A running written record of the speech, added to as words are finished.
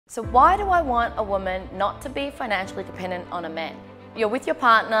So why do I want a woman not to be financially dependent on a man? You're with your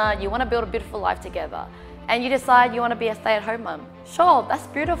partner, you want to build a beautiful life together, and you decide you want to be a stay-at-home mum. Sure, that's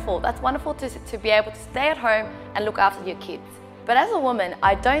beautiful. That's wonderful to be able to stay at home and look after your kids. But as a woman,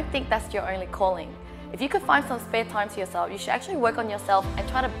 I don't think that's your only calling. If you could find some spare time to yourself, you should actually work on yourself and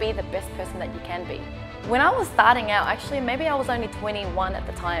try to be the best person that you can be. When I was starting out, actually maybe I was only 21 at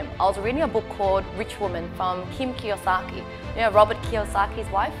the time, I was reading a book called Rich Woman from Kim Kiyosaki, you know, Robert Kiyosaki's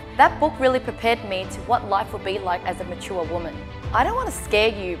wife. That book really prepared me to what life would be like as a mature woman. I don't want to scare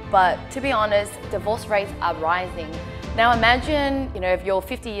you, but to be honest, divorce rates are rising. Now imagine, if you're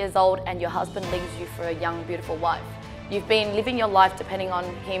 50 years old and your husband leaves you for a young, beautiful wife. You've been living your life depending on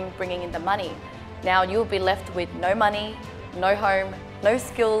him bringing in the money. Now you'll be left with no money, no home, no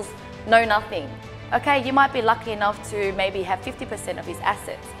skills, no nothing. Okay, you might be lucky enough to maybe have 50% of his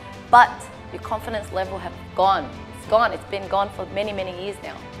assets, but your confidence level has gone. It's gone, it's been gone for many, many years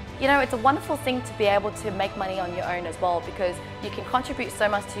now. It's a wonderful thing to be able to make money on your own as well, because you can contribute so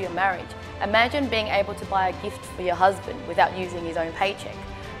much to your marriage. Imagine being able to buy a gift for your husband without using his own paycheck.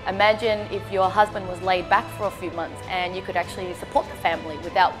 Imagine if your husband was laid back for a few months and you could actually support the family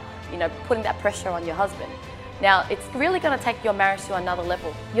without putting that pressure on your husband. Now, it's really going to take your marriage to another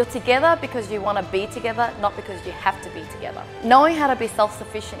level. You're together because you want to be together, not because you have to be together. Knowing how to be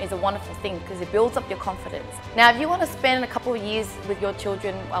self-sufficient is a wonderful thing because it builds up your confidence. Now, if you want to spend a couple of years with your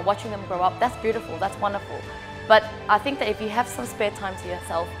children, watching them grow up, that's beautiful, that's wonderful. But I think that if you have some spare time to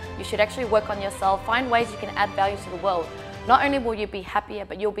yourself, you should actually work on yourself, find ways you can add value to the world. Not only will you be happier,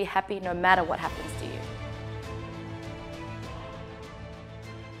 but you'll be happy no matter what happens to you.